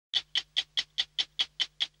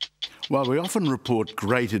While we often report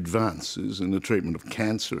great advances in the treatment of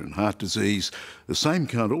cancer and heart disease, the same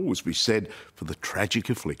can't always be said for the tragic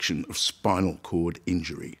affliction of spinal cord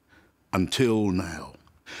injury. Until now.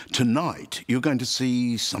 Tonight, you're going to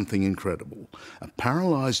see something incredible. A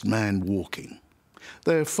paralysed man walking.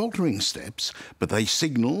 They're faltering steps, but they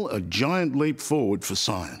signal a giant leap forward for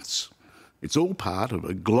science. It's all part of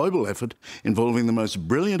a global effort involving the most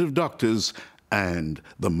brilliant of doctors and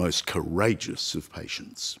the most courageous of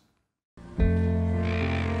patients.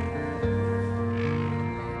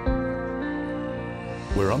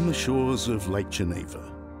 We're on the shores of Lake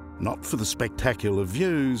Geneva, not for the spectacular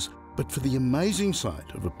views, but for the amazing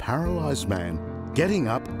sight of a paralysed man getting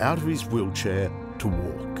up out of his wheelchair to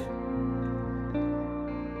walk.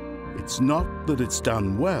 It's not that it's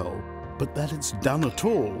done well, but that it's done at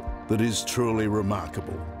all that is truly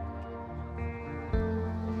remarkable.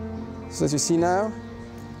 So as you see now,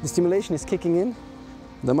 the stimulation is kicking in,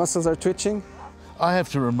 the muscles are twitching. I have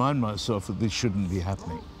to remind myself that this shouldn't be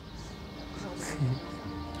happening.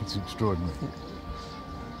 It's extraordinary.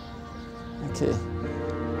 Okay.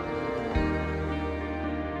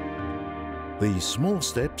 These small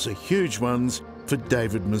steps are huge ones for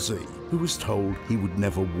David Mazzei, who was told he would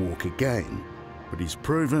never walk again. But he's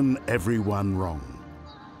proven everyone wrong.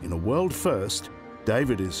 In a world first,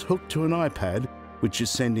 David is hooked to an iPad, which is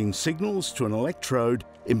sending signals to an electrode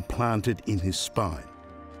implanted in his spine.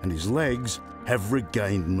 And his legs have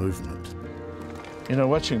regained movement. You know,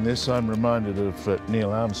 watching this, I'm reminded of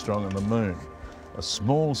Neil Armstrong on the moon. A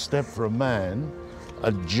small step for a man,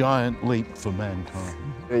 a giant leap for mankind.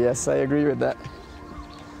 Yes, I agree with that.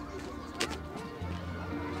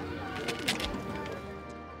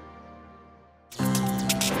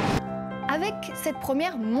 Avec cette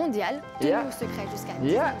première mondiale, tenue au secret jusqu'à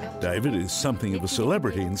 19 David is something of a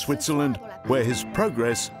celebrity in Switzerland, where his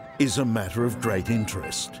progress is a matter of great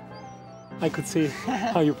interest. I could see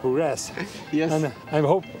how you progress. Yes. And I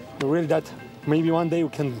hope really that maybe one day we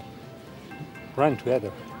can run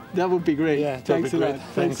together. That would be great. Yeah, Thanks a lot.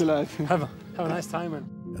 Thanks a lot. Have a nice time.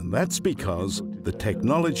 And that's because the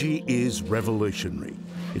technology is revolutionary.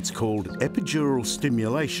 It's called epidural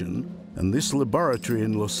stimulation, and this laboratory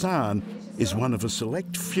in Lausanne is one of a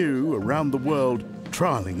select few around the world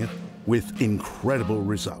trialling it with incredible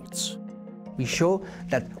results. We show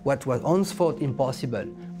that what was once thought impossible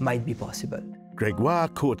might be possible.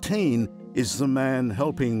 Grégoire Courtine is the man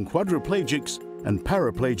helping quadriplegics and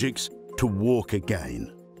paraplegics to walk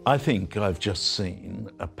again. I think I've just seen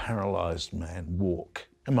a paralysed man walk.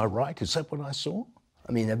 Am I right? Is that what I saw?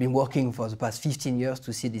 I mean, I've been working for the past 15 years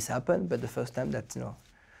to see this happen, but the first time that,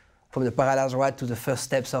 from the paralyzed rat to the first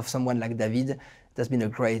steps of someone like David, that's been a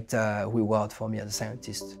great reward for me as a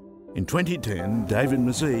scientist. In 2010, David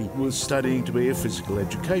Mazzei was studying to be a physical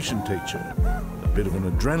education teacher. A bit of an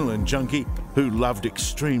adrenaline junkie who loved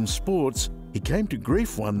extreme sports, he came to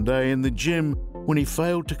grief one day in the gym when he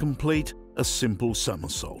failed to complete a simple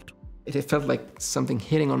somersault. It felt like something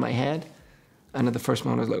hitting on my head, and at the first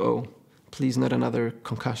moment I was like, oh, please not another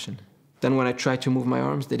concussion. Then when I tried to move my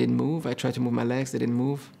arms, they didn't move. I tried to move my legs, they didn't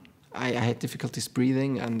move. I had difficulties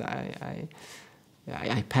breathing, and I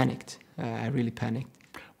panicked. I really panicked.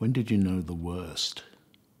 When did you know the worst?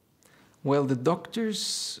 Well, the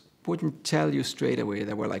doctors wouldn't tell you straight away.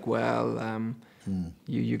 They were like, well,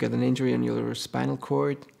 you got an injury on your spinal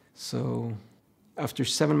cord. So after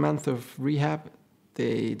 7 months of rehab,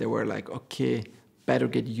 they were like, okay, better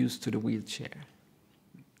get used to the wheelchair.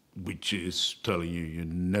 Which is telling you you're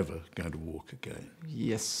never going to walk again.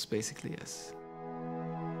 Yes, basically, yes.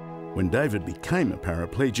 When David became a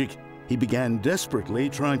paraplegic, he began desperately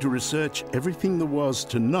trying to research everything there was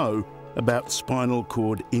to know about spinal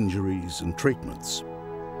cord injuries and treatments.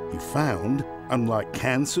 He found, unlike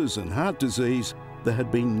cancers and heart disease, there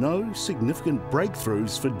had been no significant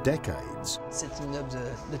breakthroughs for decades. Setting up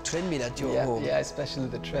the treadmill at your home. Yeah, especially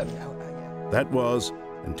the treadmill. That was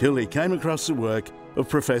until he came across the work of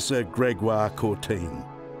Professor Grégoire Courtine.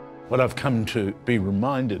 What I've come to be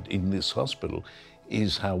reminded in this hospital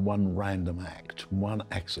is how one random act, one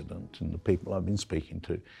accident, and the people I've been speaking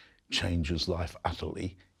to, changes life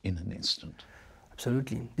utterly in an instant.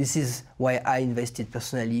 Absolutely. This is why I invested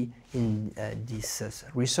personally in this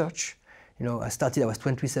research. I was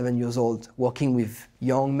 27 years old, working with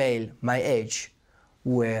young male my age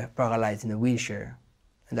who were paralyzed in a wheelchair.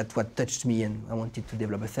 And that's what touched me, and I wanted to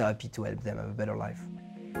develop a therapy to help them have a better life.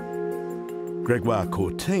 Grégoire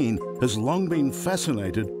Courtine has long been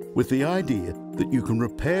fascinated with the idea that you can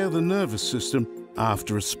repair the nervous system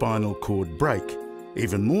after a spinal cord break,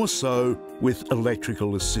 even more so with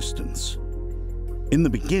electrical assistance. In the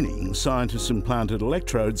beginning, scientists implanted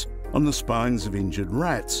electrodes on the spines of injured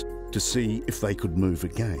rats to see if they could move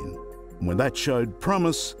again. And when that showed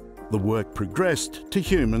promise, the work progressed to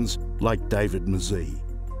humans like David Mazzei.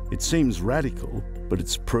 It seems radical, but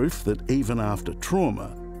it's proof that even after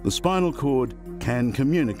trauma, the spinal cord can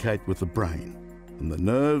communicate with the brain, and the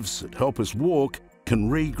nerves that help us walk can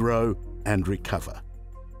regrow and recover.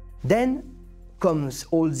 Then comes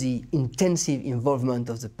all the intensive involvement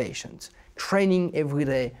of the patient, training every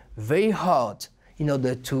day very hard in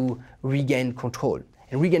order to regain control.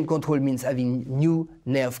 And regain control means having new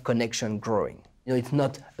nerve connection growing. You know, it's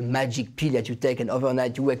not a magic pill that you take and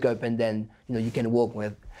overnight you wake up and then you can walk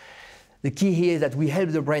with. The key here is that we help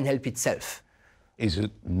the brain help itself. Is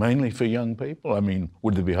it mainly for young people? I mean,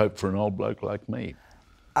 would there be hope for an old bloke like me?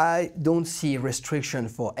 I don't see restriction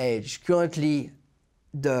for age. Currently,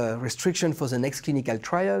 the restriction for the next clinical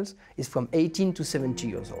trials is from 18 to 70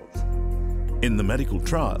 years old. In the medical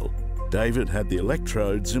trial, David had the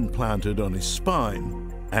electrodes implanted on his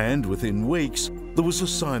spine, and within weeks, there was a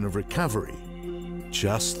sign of recovery.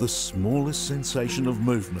 Just the smallest sensation of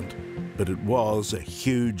movement, but it was a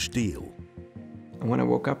huge deal. And when I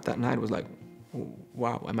woke up that night, it was like,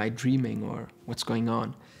 wow, am I dreaming or what's going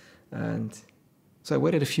on? And so I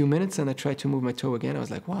waited a few minutes and I tried to move my toe again. I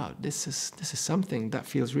was like, wow, this is something that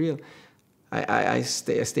feels real. I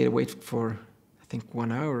stayed awake for, I think,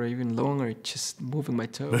 1 hour or even longer, just moving my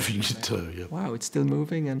toe. Moving your toe, yeah. Wow, it's still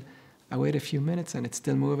moving. And I wait a few minutes and it's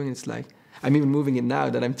still moving. It's like, I'm even moving it now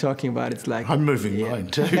that I'm talking about. It's like... I'm moving mine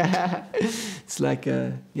too. It's like,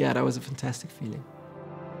 yeah, that was a fantastic feeling.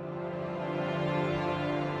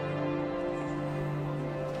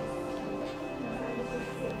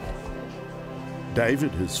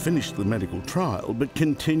 David has finished the medical trial but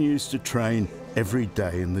continues to train every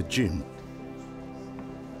day in the gym.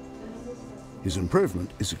 His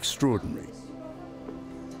improvement is extraordinary.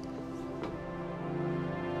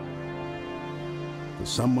 For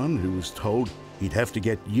someone who was told he'd have to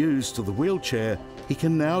get used to the wheelchair, he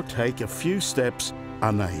can now take a few steps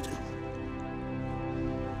unaided.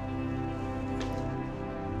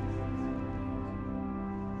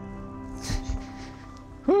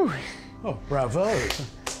 Whew. Oh, bravo.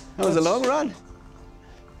 That was a long run.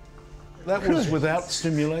 That was without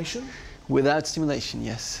stimulation? Without stimulation,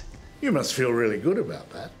 yes. You must feel really good about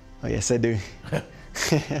that. Oh, yes, I do.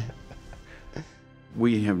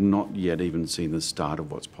 We have not yet even seen the start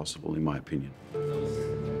of what's possible, in my opinion.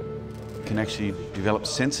 Can actually develop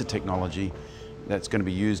sensor technology that's going to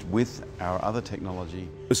be used with our other technology.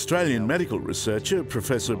 Australian medical researcher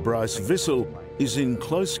Professor Bryce Vissel is in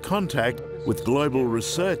close contact with global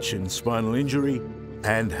research in spinal injury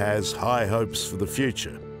and has high hopes for the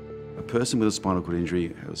future. A person with a spinal cord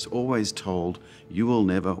injury was always told, you will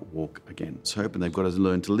never walk again. It's hoping they've got to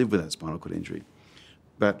learn to live with that spinal cord injury.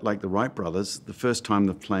 But like the Wright brothers, the first time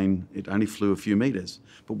the plane, it only flew a few metres.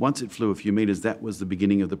 But once it flew a few metres, that was the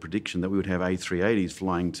beginning of the prediction that we would have A380s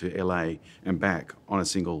flying to LA and back on a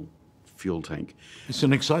single fuel tank. It's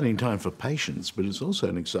an exciting time for patients, but it's also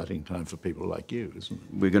an exciting time for people like you, isn't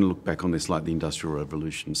it? We're going to look back on this like the Industrial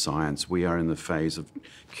Revolution science. We are in the phase of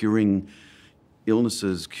curing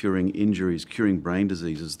illnesses, curing injuries, curing brain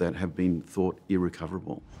diseases that have been thought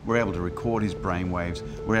irrecoverable. We're able to record his brain waves,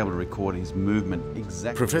 we're able to record his movement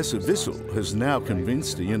exactly. Professor Vissel has now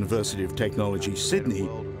convinced the University of Technology, Sydney,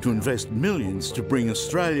 to invest millions to bring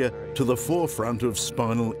Australia to the forefront of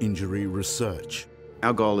spinal injury research.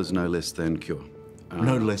 Our goal is no less than cure.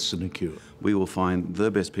 No less than a cure. We will find the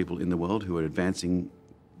best people in the world who are advancing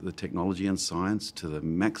the technology and science to the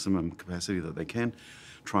maximum capacity that they can,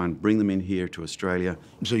 try and bring them in here to Australia.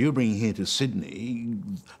 So you're bringing here to Sydney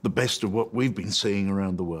the best of what we've been seeing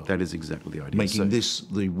around the world. That is exactly the idea. Making this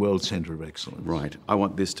the world centre of excellence. Right. I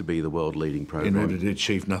want this to be the world-leading program. In order to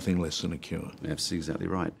achieve nothing less than a cure. That's exactly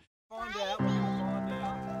right.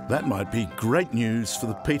 That might be great news for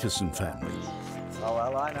the Peterson family.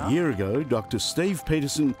 A year ago, Dr. Steve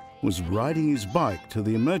Peterson was riding his bike to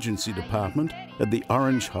the emergency department at the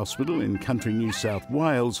Orange Hospital in country New South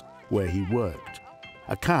Wales, where he worked.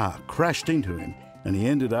 A car crashed into him and he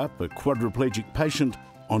ended up a quadriplegic patient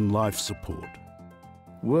on life support.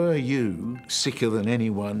 Were you sicker than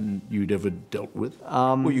anyone you'd ever dealt with?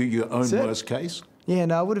 Were you your own worst case? Yeah,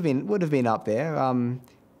 no, it would have been up there.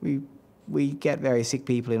 We get very sick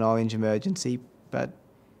people in Orange Emergency, but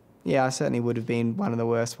yeah, I certainly would have been one of the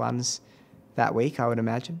worst ones that week, I would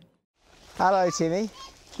imagine. Hello, Timmy.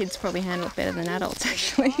 Kids probably handle it better than adults,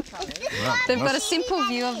 actually. Right. They've got a simple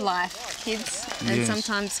view of life, kids, and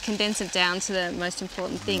sometimes condense it down to the most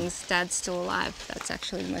important things. Dad's still alive. That's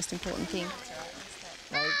actually the most important thing.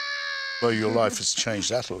 Well, your life has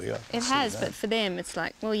changed utterly. It has, but for them it's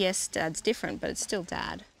like, well, yes, Dad's different, but it's still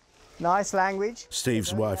Dad. Nice language.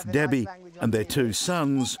 Steve's wife, Debbie, and their two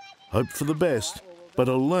sons hope for the best, but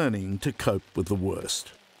are learning to cope with the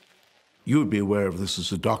worst. You would be aware of this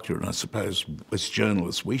as a doctor, and I suppose as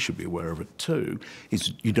journalists we should be aware of it too,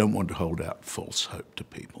 is you don't want to hold out false hope to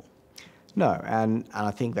people. No, and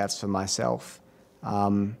I think that's for myself.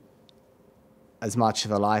 As much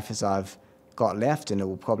of a life as I've got left, and it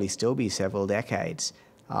will probably still be several decades,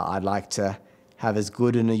 I'd like to have as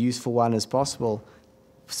good and a useful one as possible,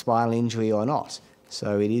 spinal injury or not.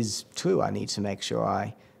 So it is true, I need to make sure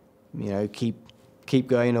I, keep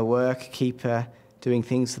going to work, keep doing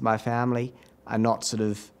things with my family, and not sort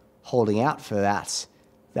of holding out for that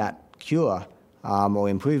cure or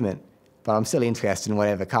improvement. But I'm still interested in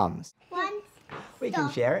whatever comes. We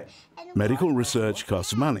can share it. Medical research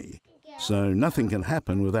costs money, so nothing can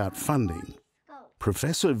happen without funding.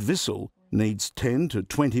 Professor Vissel needs $10 to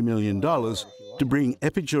 $20 million to bring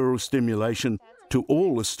epidural stimulation to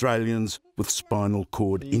all Australians with spinal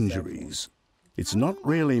cord injuries. It's not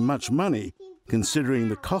really much money, considering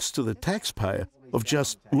the cost to the taxpayer of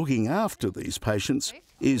just looking after these patients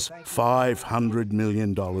is $500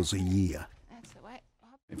 million a year.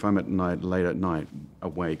 If I'm late at night,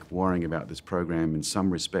 awake, worrying about this program in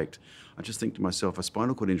some respect, I just think to myself, a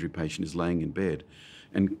spinal cord injury patient is laying in bed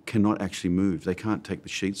and cannot actually move. They can't take the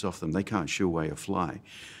sheets off them. They can't shoo away a fly.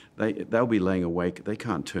 They'll be laying awake. They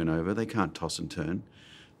can't turn over. They can't toss and turn.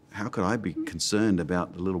 How could I be concerned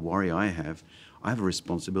about the little worry I have? I have a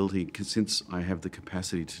responsibility since I have the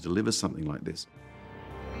capacity to deliver something like this.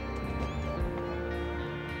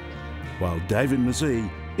 While David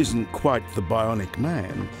Mazzei isn't quite the bionic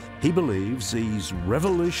man, he believes these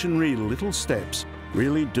revolutionary little steps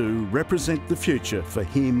really do represent the future for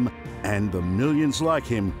him and the millions like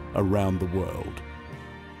him around the world.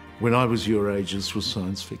 When I was your age, this was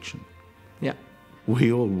science fiction. Yeah.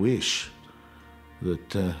 We all wish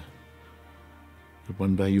that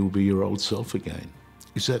one day you'll be your old self again.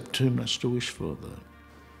 Is that too much to wish for, though?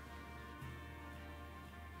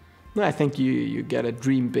 No, I think you gotta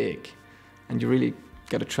dream big, and you really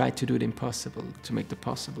gotta try to do the impossible, to make the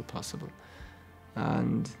possible possible.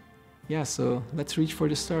 And yeah, so let's reach for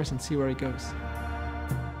the stars and see where it goes.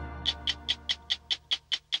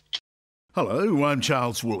 Hello, I'm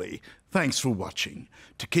Charles Wooley. Thanks for watching.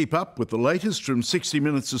 To keep up with the latest from 60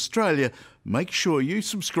 Minutes Australia, make sure you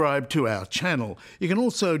subscribe to our channel. You can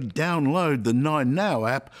also download the 9Now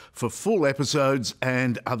app for full episodes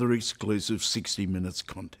and other exclusive 60 Minutes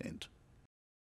content.